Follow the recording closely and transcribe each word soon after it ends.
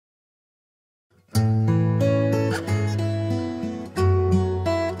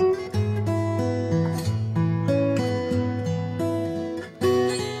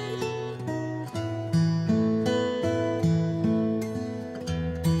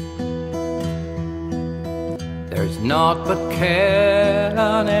There's naught but care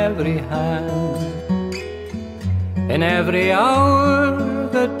on every hand, in every hour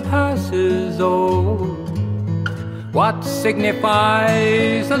that passes. Oh, what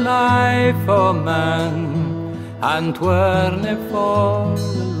signifies the life of man, and werne for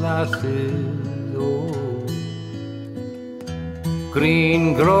the lasses. Oh,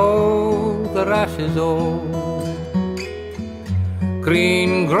 green grow the rashes. Oh,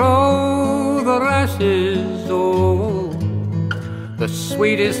 green grow the rashes. Oh, the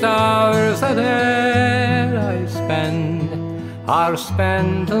sweetest hours that e'er I spend are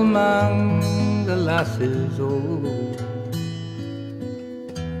spent among the lasses. Oh,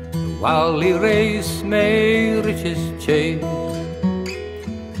 the wildly race may riches chase,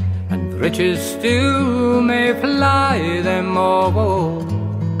 and riches still may fly them all.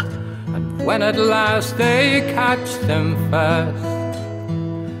 And when at last they catch them fast,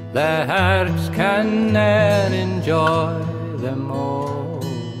 their hearts can ne'er enjoy them all.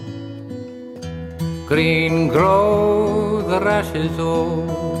 Green grow the rashes.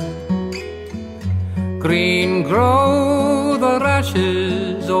 Oh, green grow the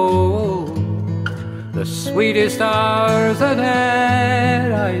rashes. Oh, the sweetest hours that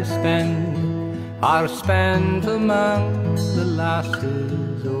e'er I spend are spent among the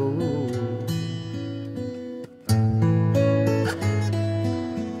lasses. Oh,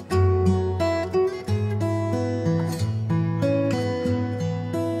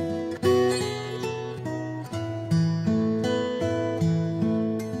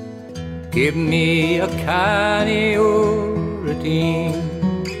 give me a canny or a team,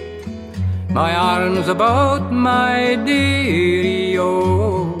 my arms about my dearie.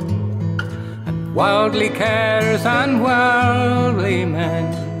 Oh, and worldly cares and worldly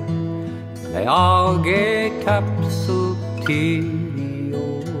men, they all get capsule teary.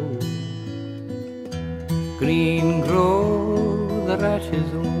 Oh, green grow the rashes.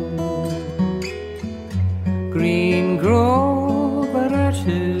 Oh, green grow the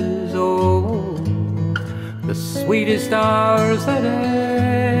rashes. Oh, the sweetest hours that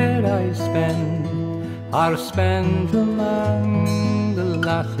e'er I spend are spent among the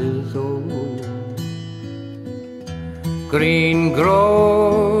lasses. Oh, green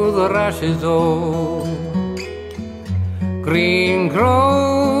grow the rashes. Oh, green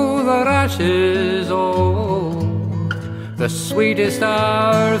grow the rashes. Oh, the sweetest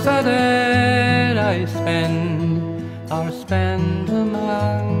hours that e'er I spend are spent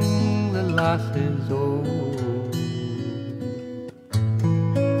among the lasses. Oh.